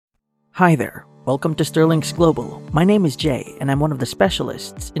Hi there, welcome to Sterling's Global. My name is Jay, and I'm one of the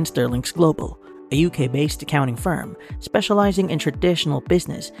specialists in Sterling's Global, a UK-based accounting firm specializing in traditional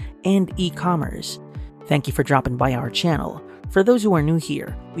business and e-commerce. Thank you for dropping by our channel. For those who are new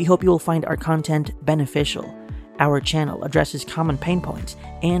here, we hope you will find our content beneficial. Our channel addresses common pain points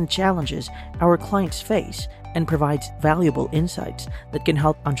and challenges our clients face and provides valuable insights that can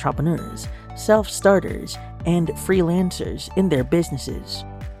help entrepreneurs, self-starters, and freelancers in their businesses.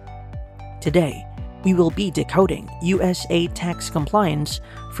 Today, we will be decoding USA tax compliance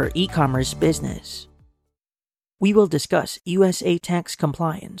for e-commerce business. We will discuss USA tax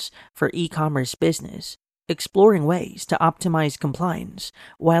compliance for e-commerce business, exploring ways to optimize compliance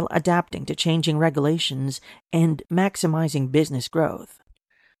while adapting to changing regulations and maximizing business growth.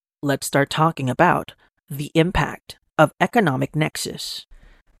 Let's start talking about the impact of economic nexus,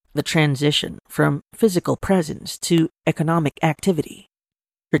 the transition from physical presence to economic activity.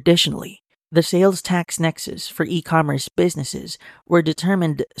 Traditionally, the sales tax nexus for e-commerce businesses were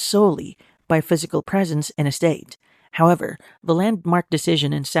determined solely by physical presence in a state. However, the landmark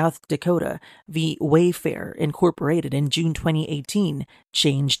decision in South Dakota v. Wayfair Incorporated in June 2018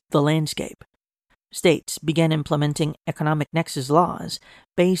 changed the landscape. States began implementing economic nexus laws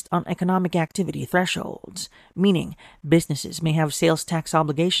based on economic activity thresholds, meaning businesses may have sales tax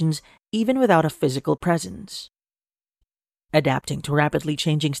obligations even without a physical presence. Adapting to rapidly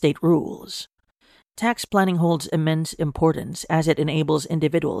changing state rules. Tax planning holds immense importance as it enables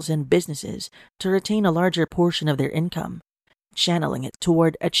individuals and businesses to retain a larger portion of their income, channeling it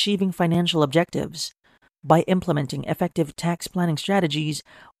toward achieving financial objectives. By implementing effective tax planning strategies,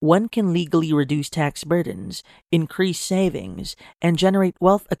 one can legally reduce tax burdens, increase savings, and generate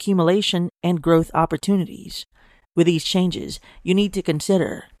wealth accumulation and growth opportunities. With these changes, you need to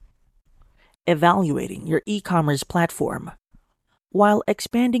consider evaluating your e-commerce platform. While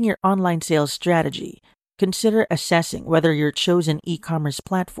expanding your online sales strategy, consider assessing whether your chosen e-commerce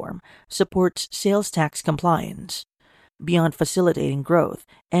platform supports sales tax compliance. Beyond facilitating growth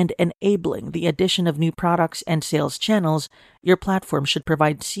and enabling the addition of new products and sales channels, your platform should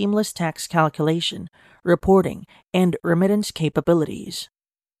provide seamless tax calculation, reporting, and remittance capabilities.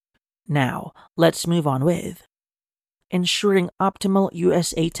 Now, let's move on with ensuring optimal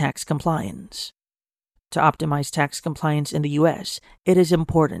USA tax compliance. To optimize tax compliance in the US, it is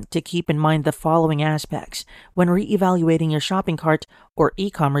important to keep in mind the following aspects when re-evaluating your shopping cart or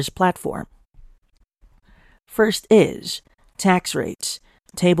e-commerce platform. First is tax rates,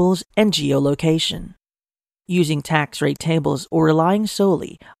 tables, and geolocation. Using tax rate tables or relying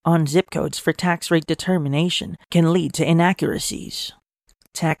solely on zip codes for tax rate determination can lead to inaccuracies.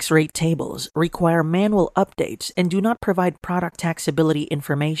 Tax rate tables require manual updates and do not provide product taxability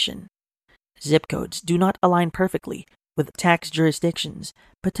information. Zip codes do not align perfectly with tax jurisdictions,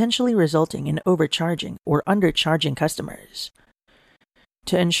 potentially resulting in overcharging or undercharging customers.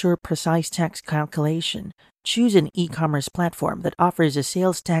 To ensure precise tax calculation, choose an e-commerce platform that offers a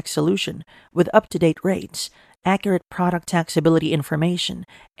sales tax solution with up-to-date rates, accurate product taxability information,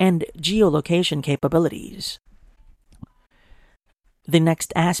 and geolocation capabilities. The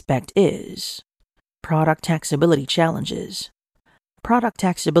next aspect is product taxability challenges. Product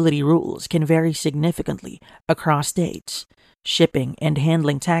taxability rules can vary significantly across states. Shipping and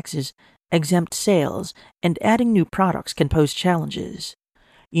handling taxes, exempt sales, and adding new products can pose challenges.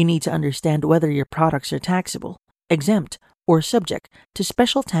 You need to understand whether your products are taxable, exempt, or subject to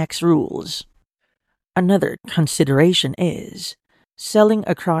special tax rules. Another consideration is selling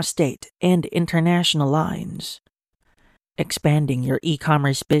across state and international lines. Expanding your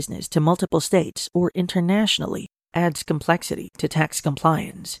e-commerce business to multiple states or internationally adds complexity to tax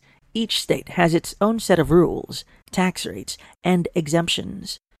compliance. Each state has its own set of rules, tax rates, and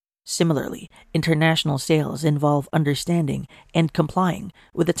exemptions. Similarly, international sales involve understanding and complying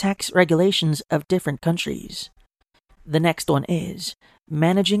with the tax regulations of different countries. The next one is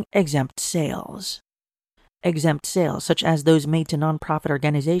managing exempt sales. Exempt sales, such as those made to nonprofit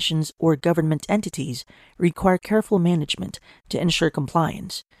organizations or government entities, require careful management to ensure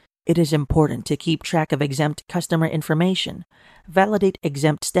compliance. It is important to keep track of exempt customer information, validate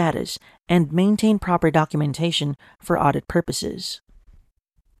exempt status, and maintain proper documentation for audit purposes.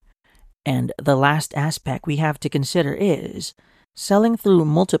 And the last aspect we have to consider is selling through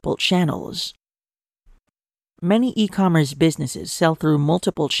multiple channels. Many e-commerce businesses sell through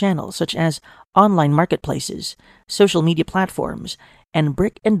multiple channels such as online marketplaces, social media platforms, and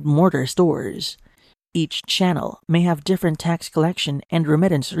brick-and-mortar stores. Each channel may have different tax collection and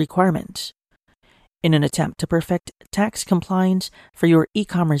remittance requirements. In an attempt to perfect tax compliance for your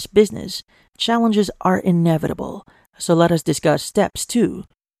e-commerce business, challenges are inevitable, so let us discuss steps to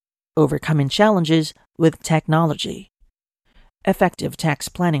overcoming challenges with technology. Effective tax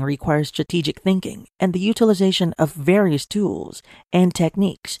planning requires strategic thinking and the utilization of various tools and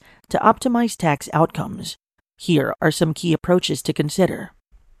techniques to optimize tax outcomes. Here are some key approaches to consider.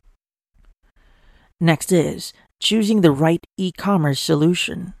 Next is choosing the right e-commerce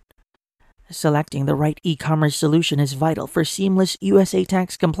solution. Selecting the right e-commerce solution is vital for seamless USA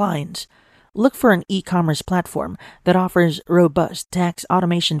tax compliance. Look for an e-commerce platform that offers robust tax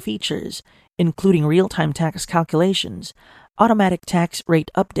automation features, including real-time tax calculations, automatic tax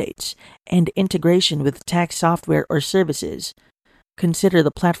rate updates, and integration with tax software or services. Consider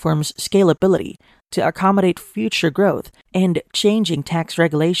the platform's scalability to accommodate future growth and changing tax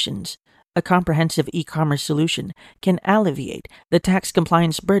regulations. A comprehensive e-commerce solution can alleviate the tax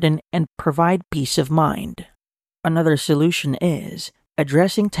compliance burden and provide peace of mind. Another solution is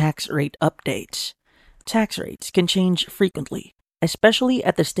addressing tax rate updates. Tax rates can change frequently, especially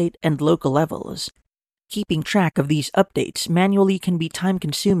at the state and local levels. Keeping track of these updates manually can be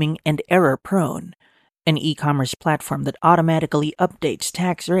time-consuming and error-prone. An e-commerce platform that automatically updates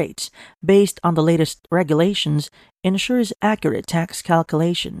tax rates based on the latest regulations ensures accurate tax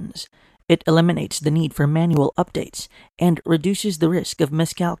calculations. It eliminates the need for manual updates and reduces the risk of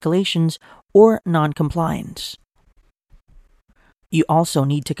miscalculations or non-compliance. You also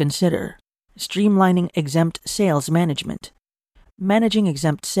need to consider streamlining exempt sales management. Managing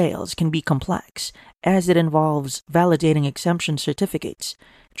exempt sales can be complex, as it involves validating exemption certificates,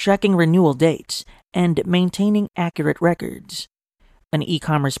 tracking renewal dates, and maintaining accurate records. An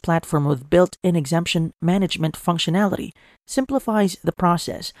e-commerce platform with built-in exemption management functionality simplifies the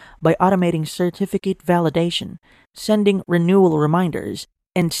process by automating certificate validation, sending renewal reminders,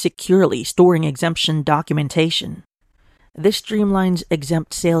 and securely storing exemption documentation. This streamlines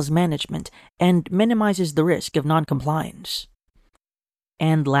exempt sales management and minimizes the risk of non-compliance.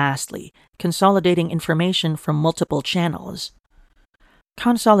 And lastly, consolidating information from multiple channels.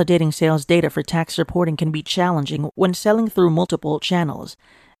 Consolidating sales data for tax reporting can be challenging when selling through multiple channels.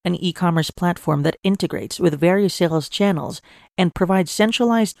 An e-commerce platform that integrates with various sales channels and provides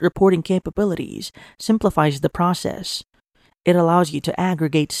centralized reporting capabilities simplifies the process. It allows you to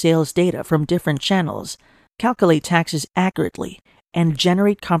aggregate sales data from different channels, calculate taxes accurately, and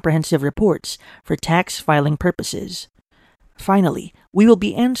generate comprehensive reports for tax filing purposes. Finally, we will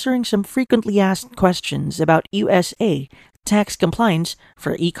be answering some frequently asked questions about USA tax compliance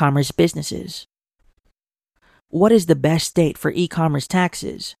for e-commerce businesses. What is the best state for e-commerce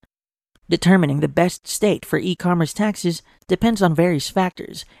taxes? Determining the best state for e-commerce taxes depends on various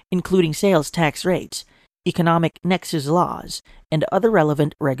factors, including sales tax rates, economic nexus laws, and other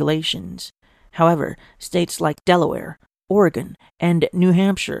relevant regulations. However, states like Delaware, Oregon, and New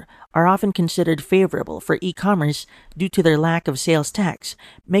Hampshire are often considered favorable for e-commerce due to their lack of sales tax,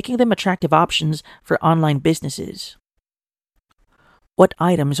 making them attractive options for online businesses. What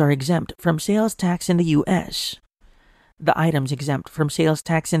items are exempt from sales tax in the U.S.? The items exempt from sales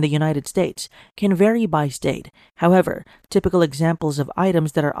tax in the United States can vary by state. However, typical examples of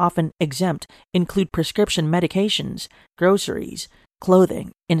items that are often exempt include prescription medications, groceries,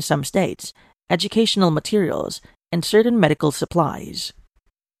 clothing in some states, educational materials, and certain medical supplies.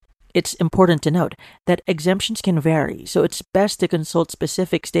 It's important to note that exemptions can vary, so it's best to consult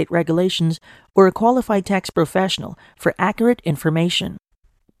specific state regulations or a qualified tax professional for accurate information.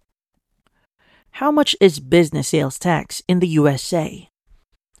 How much is business sales tax in the USA?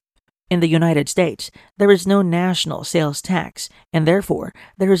 In the United States, there is no national sales tax, and therefore,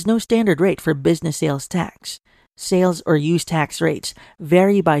 there is no standard rate for business sales tax. Sales or use tax rates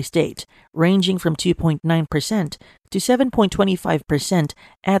vary by state, ranging from 2.9% to 7.25%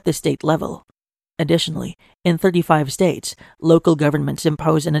 at the state level. Additionally, in 35 states, local governments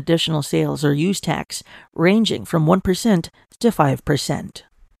impose an additional sales or use tax ranging from 1% to 5%.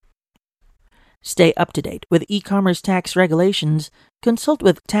 Stay up to date with e-commerce tax regulations, consult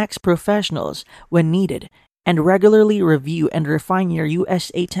with tax professionals when needed, and regularly review and refine your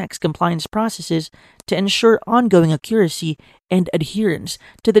USA tax compliance processes to ensure ongoing accuracy and adherence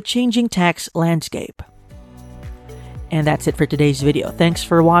to the changing tax landscape. And that's it for today's video. Thanks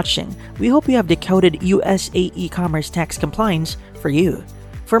for watching. We hope you have decoded USA e-commerce tax compliance for you.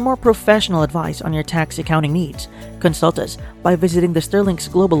 For more professional advice on your tax accounting needs, consult us by visiting the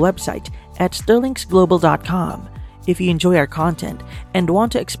Sterlinx Global website at sterlinxglobal.com. If you enjoy our content and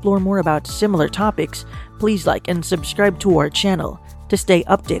want to explore more about similar topics, please like and subscribe to our channel. To stay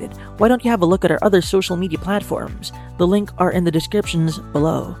updated, why don't you have a look at our other social media platforms? The links are in the descriptions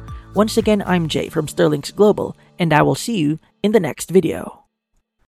below. Once again, I'm Jay from Sterlinx Global, and I will see you in the next video.